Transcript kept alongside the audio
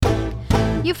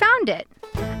You found it!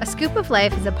 A Scoop of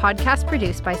Life is a podcast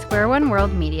produced by Square One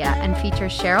World Media and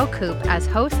features Sherryl Coop as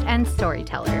host and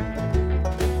storyteller.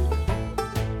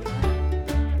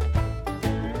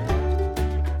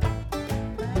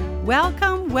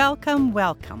 Welcome, welcome,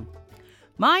 welcome.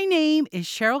 My name is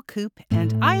Sherryl Coop,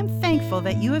 and I am thankful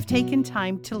that you have taken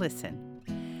time to listen.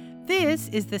 This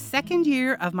is the second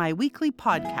year of my weekly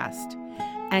podcast,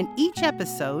 and each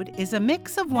episode is a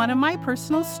mix of one of my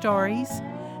personal stories,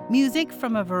 music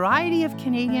from a variety of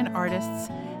Canadian artists,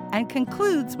 and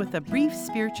concludes with a brief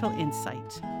spiritual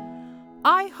insight.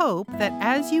 I hope that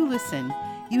as you listen,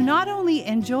 you not only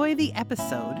enjoy the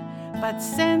episode, but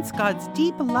sense God's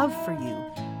deep love for you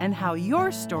and how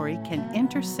your story can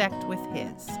intersect with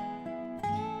His.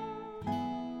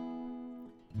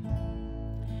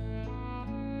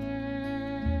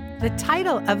 The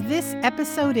title of this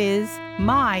episode is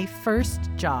My First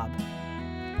Job.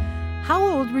 How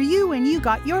old were you when you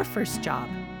got your first job?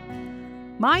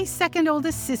 My second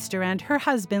oldest sister and her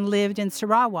husband lived in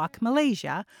Sarawak,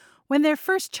 Malaysia, when their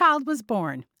first child was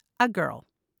born, a girl.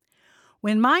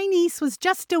 When my niece was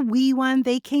just a wee one,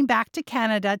 they came back to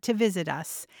Canada to visit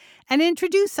us and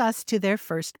introduce us to their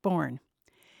firstborn.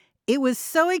 It was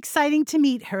so exciting to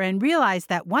meet her and realize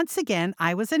that once again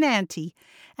I was an auntie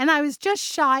and I was just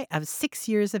shy of 6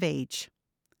 years of age.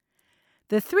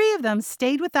 The three of them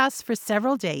stayed with us for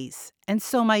several days, and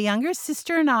so my younger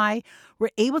sister and I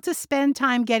were able to spend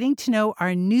time getting to know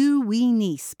our new wee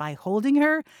niece by holding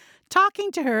her,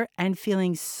 talking to her, and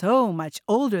feeling so much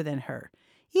older than her,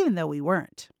 even though we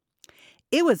weren't.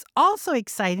 It was also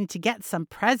exciting to get some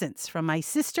presents from my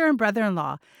sister and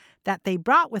brother-in-law that they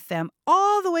brought with them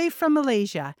all the way from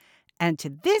Malaysia, and to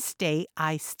this day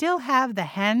I still have the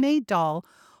handmade doll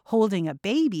holding a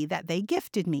baby that they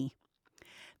gifted me.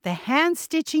 The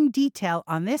hand-stitching detail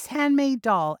on this handmade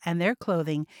doll and their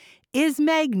clothing is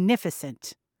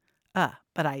magnificent. But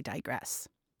I digress.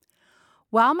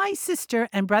 While my sister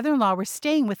and brother-in-law were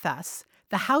staying with us,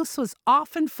 the house was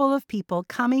often full of people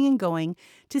coming and going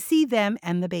to see them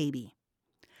and the baby.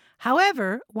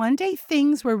 However, one day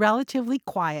things were relatively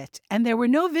quiet and there were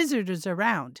no visitors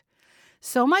around.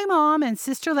 So my mom and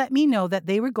sister let me know that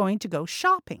they were going to go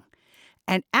shopping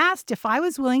and asked if I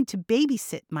was willing to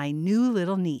babysit my new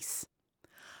little niece.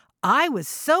 I was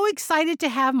so excited to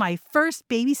have my first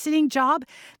babysitting job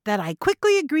that I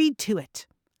quickly agreed to it.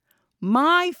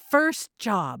 My first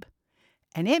job.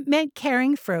 And it meant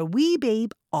caring for a wee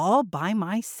babe all by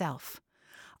myself.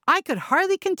 I could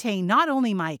hardly contain not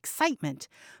only my excitement,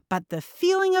 but the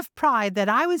feeling of pride that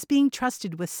I was being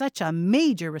trusted with such a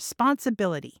major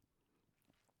responsibility.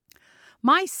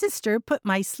 My sister put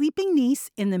my sleeping niece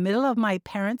in the middle of my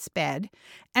parents' bed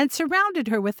and surrounded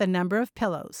her with a number of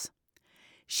pillows.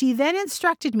 She then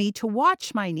instructed me to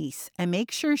watch my niece and make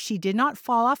sure she did not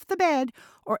fall off the bed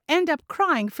or end up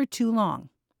crying for too long.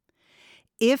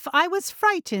 If I was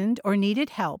frightened or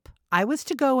needed help, I was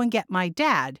to go and get my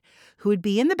dad, who would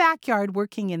be in the backyard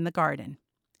working in the garden.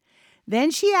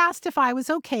 Then she asked if I was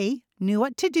okay, knew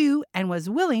what to do, and was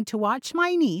willing to watch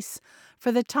my niece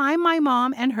for the time my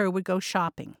mom and her would go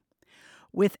shopping.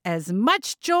 With as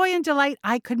much joy and delight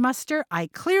I could muster, I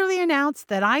clearly announced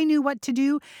that I knew what to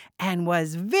do and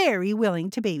was very willing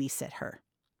to babysit her.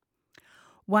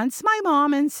 Once my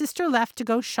mom and sister left to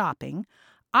go shopping,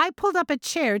 I pulled up a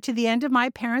chair to the end of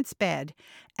my parents' bed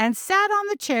and sat on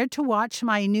the chair to watch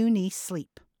my new niece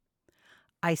sleep.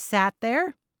 I sat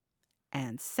there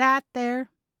and sat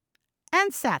there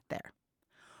and sat there,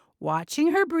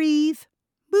 watching her breathe,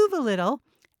 move a little,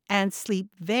 and sleep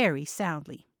very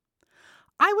soundly.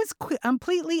 I was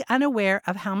completely unaware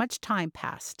of how much time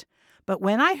passed, but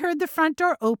when I heard the front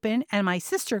door open and my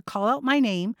sister call out my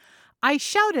name, I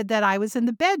shouted that I was in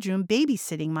the bedroom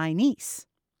babysitting my niece.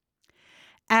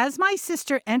 As my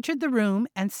sister entered the room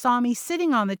and saw me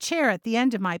sitting on the chair at the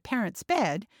end of my parents'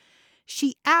 bed,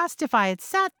 she asked if I had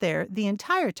sat there the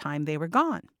entire time they were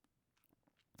gone.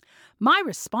 My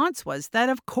response was that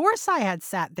of course I had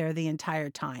sat there the entire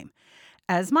time,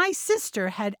 as my sister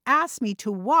had asked me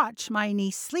to watch my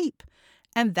niece sleep,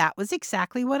 and that was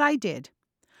exactly what I did.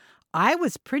 I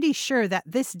was pretty sure that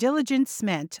this diligence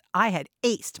meant I had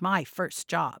aced my first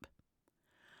job.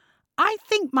 I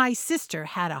think my sister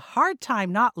had a hard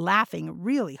time not laughing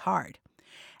really hard,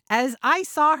 as I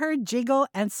saw her jiggle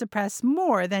and suppress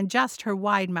more than just her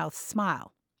wide-mouthed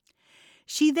smile.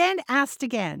 She then asked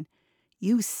again,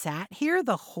 "You sat here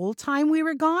the whole time we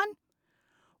were gone?"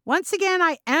 Once again,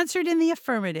 I answered in the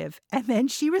affirmative, and then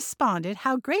she responded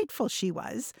how grateful she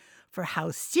was for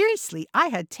how seriously I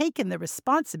had taken the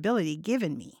responsibility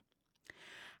given me.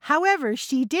 However,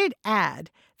 she did add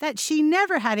that she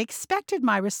never had expected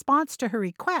my response to her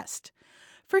request,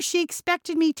 for she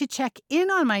expected me to check in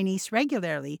on my niece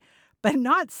regularly, but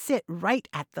not sit right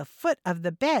at the foot of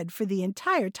the bed for the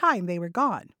entire time they were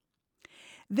gone.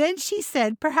 Then she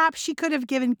said perhaps she could have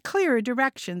given clearer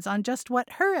directions on just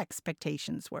what her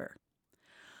expectations were.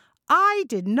 I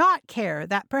did not care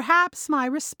that perhaps my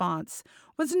response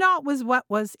was not what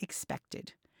was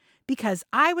expected, because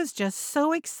I was just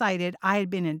so excited I had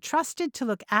been entrusted to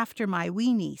look after my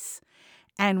wee niece,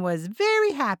 and was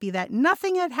very happy that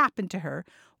nothing had happened to her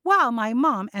while my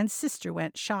mom and sister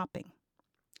went shopping.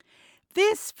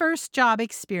 This first job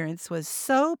experience was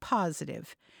so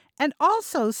positive and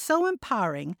also so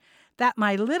empowering that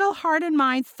my little heart and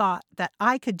mind thought that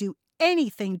I could do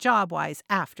anything job-wise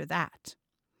after that.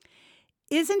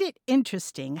 Isn't it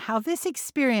interesting how this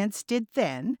experience did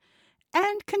then,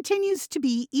 and continues to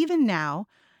be even now,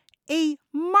 a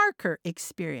marker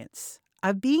experience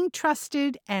of being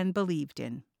trusted and believed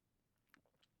in?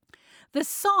 The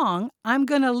song, "I'm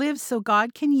Gonna Live So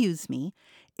God Can Use Me,"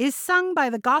 is sung by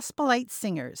the Gospelite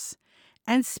singers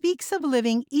and speaks of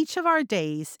living each of our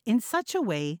days in such a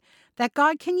way that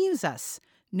God can use us,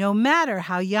 no matter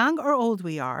how young or old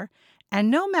we are, and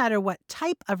no matter what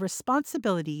type of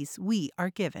responsibilities we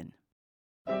are given.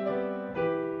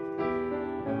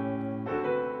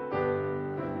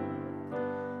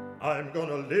 I'm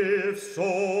gonna live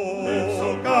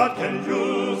so God can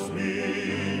use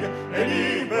me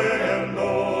anywhere,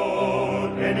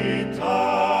 Lord,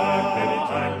 anytime.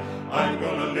 I'm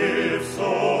gonna live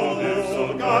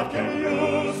so God can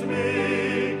use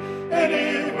me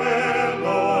anywhere,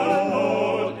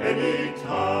 Lord,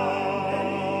 anytime.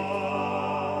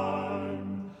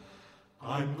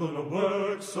 I'm gonna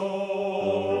work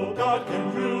so God can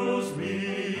use me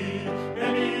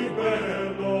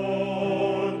anywhere,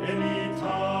 Lord,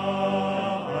 anytime.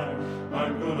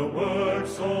 I'm gonna work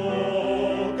so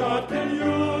God can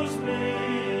use me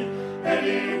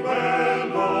anywhere,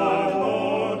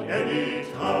 Lord,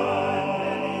 anytime.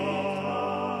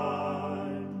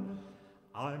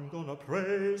 I'm gonna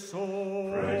pray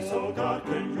so God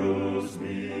can use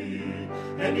me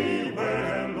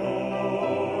anywhere,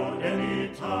 Lord,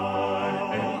 anytime.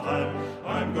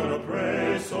 I'm gonna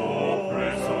pray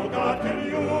so God can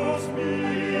use me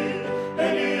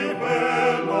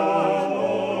anywhere,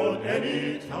 Lord,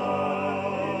 anytime.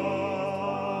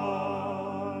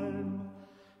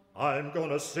 I'm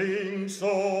gonna sing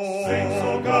so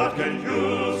God can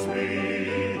use me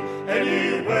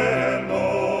anywhere,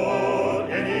 Lord,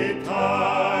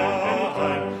 anytime.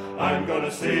 I'm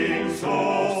gonna sing so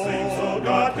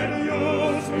God can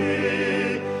use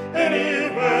me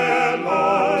anywhere,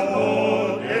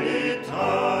 Lord,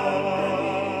 anytime.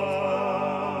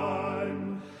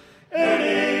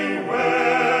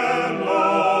 Anywhere,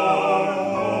 Lord,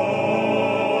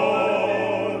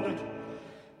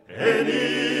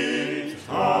 anytime.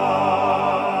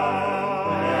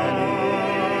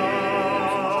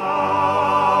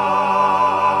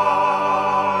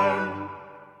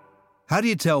 How do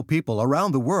you tell people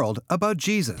around the world about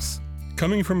Jesus?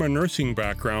 Coming from a nursing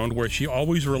background where she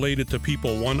always related to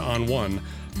people one-on-one,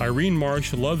 Irene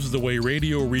Marsh loves the way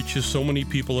radio reaches so many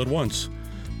people at once,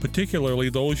 particularly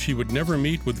those she would never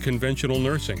meet with conventional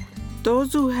nursing.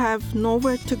 Those who have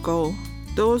nowhere to go,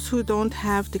 those who don't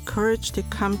have the courage to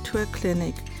come to a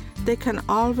clinic, they can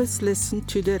always listen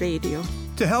to the radio.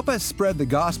 To help us spread the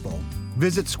gospel,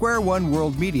 visit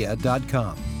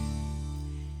squareoneworldmedia.com.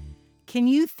 Can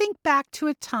you think back to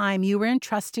a time you were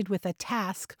entrusted with a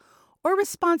task or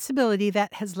responsibility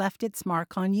that has left its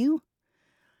mark on you?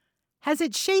 Has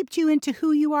it shaped you into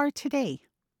who you are today?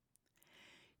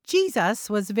 Jesus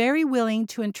was very willing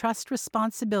to entrust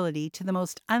responsibility to the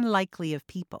most unlikely of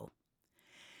people.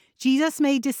 Jesus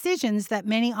made decisions that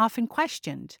many often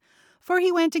questioned, for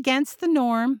he went against the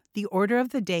norm, the order of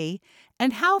the day,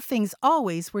 and how things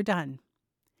always were done.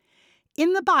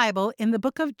 In the Bible, in the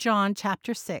book of John,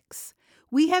 chapter 6,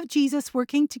 we have Jesus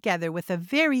working together with a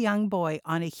very young boy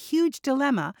on a huge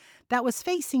dilemma that was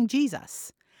facing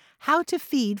Jesus: how to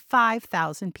feed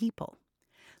 5,000 people.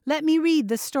 Let me read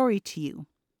the story to you.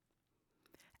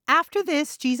 After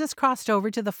this, Jesus crossed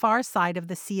over to the far side of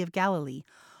the Sea of Galilee,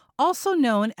 also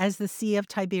known as the Sea of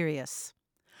Tiberias.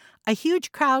 A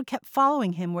huge crowd kept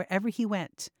following him wherever he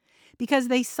went, because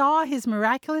they saw his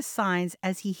miraculous signs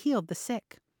as he healed the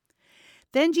sick.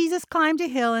 Then Jesus climbed a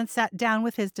hill and sat down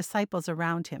with his disciples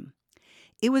around him.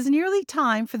 It was nearly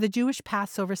time for the Jewish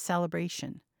Passover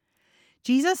celebration.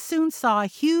 Jesus soon saw a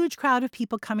huge crowd of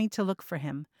people coming to look for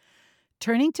him.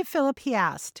 Turning to Philip, he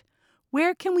asked,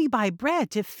 "Where can we buy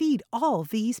bread to feed all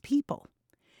these people?"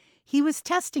 He was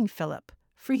testing Philip,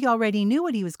 for he already knew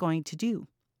what he was going to do.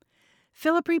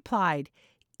 Philip replied,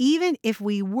 Even if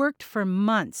we worked for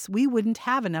months, we wouldn't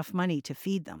have enough money to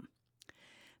feed them.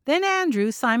 Then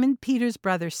Andrew, Simon Peter's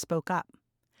brother, spoke up.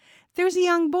 There's a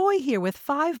young boy here with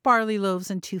 5 barley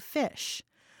loaves and 2 fish.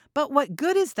 But what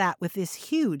good is that with this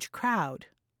huge crowd?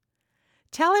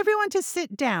 Tell everyone to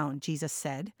sit down, Jesus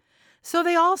said. So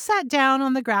they all sat down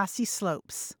on the grassy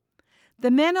slopes. The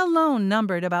men alone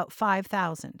numbered about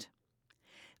 5,000.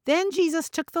 Then Jesus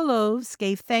took the loaves,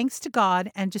 gave thanks to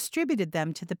God, and distributed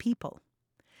them to the people.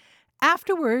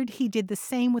 Afterward, he did the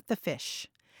same with the fish,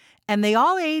 and they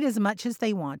all ate as much as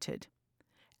they wanted.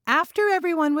 After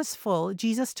everyone was full,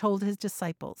 Jesus told his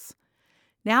disciples,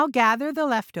 "Now gather the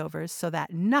leftovers so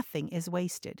that nothing is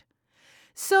wasted."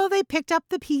 So they picked up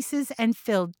the pieces and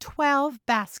filled 12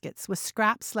 baskets with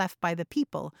scraps left by the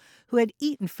people who had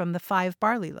eaten from the 5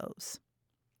 barley loaves.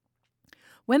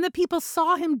 When the people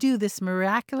saw him do this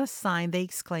miraculous sign, they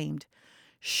exclaimed,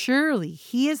 "Surely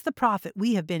he is the prophet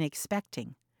we have been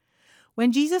expecting."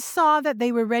 When Jesus saw that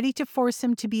they were ready to force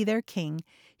him to be their king,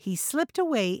 he slipped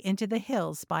away into the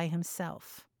hills by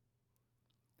himself.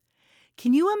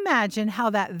 Can you imagine how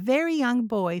that very young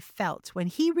boy felt when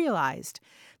he realized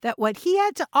that what he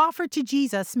had to offer to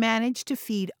Jesus managed to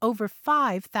feed over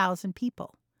 5,000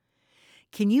 people?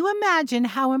 Can you imagine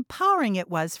how empowering it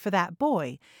was for that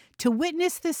boy to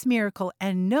witness this miracle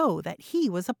and know that he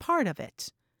was a part of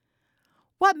it?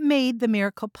 What made the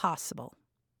miracle possible?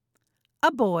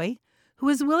 A boy who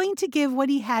was willing to give what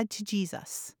he had to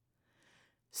Jesus.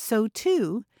 So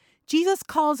too, Jesus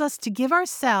calls us to give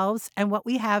ourselves and what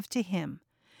we have to him.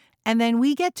 And then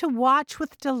we get to watch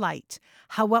with delight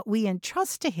how what we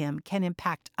entrust to him can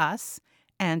impact us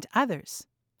and others.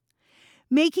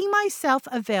 Making myself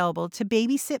available to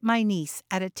babysit my niece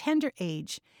at a tender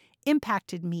age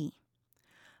impacted me.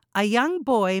 A young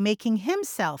boy making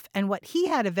himself and what he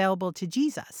had available to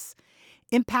Jesus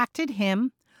impacted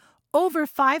him, over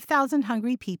 5,000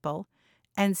 hungry people,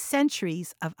 and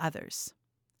centuries of others.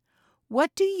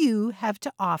 What do you have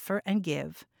to offer and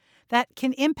give that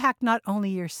can impact not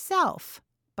only yourself,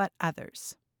 but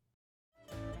others?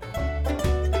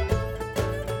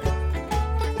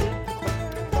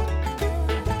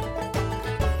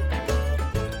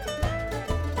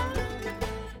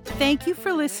 Thank you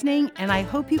for listening, and I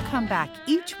hope you come back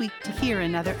each week to hear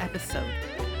another episode.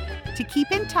 To keep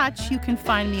in touch, you can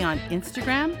find me on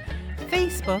Instagram,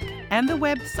 Facebook, and the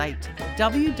website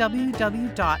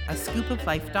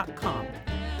www.ascoopoflife.com,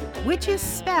 which is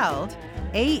spelled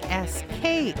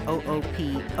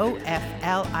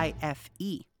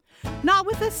ASKOOPOFLIFE. Not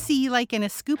with a C like in a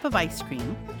scoop of ice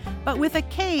cream, but with a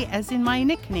K as in my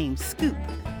nickname, Scoop.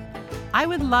 I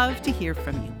would love to hear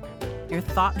from you. Your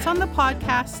thoughts on the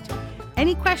podcast,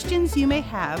 any questions you may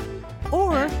have,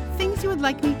 or things you would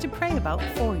like me to pray about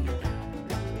for you.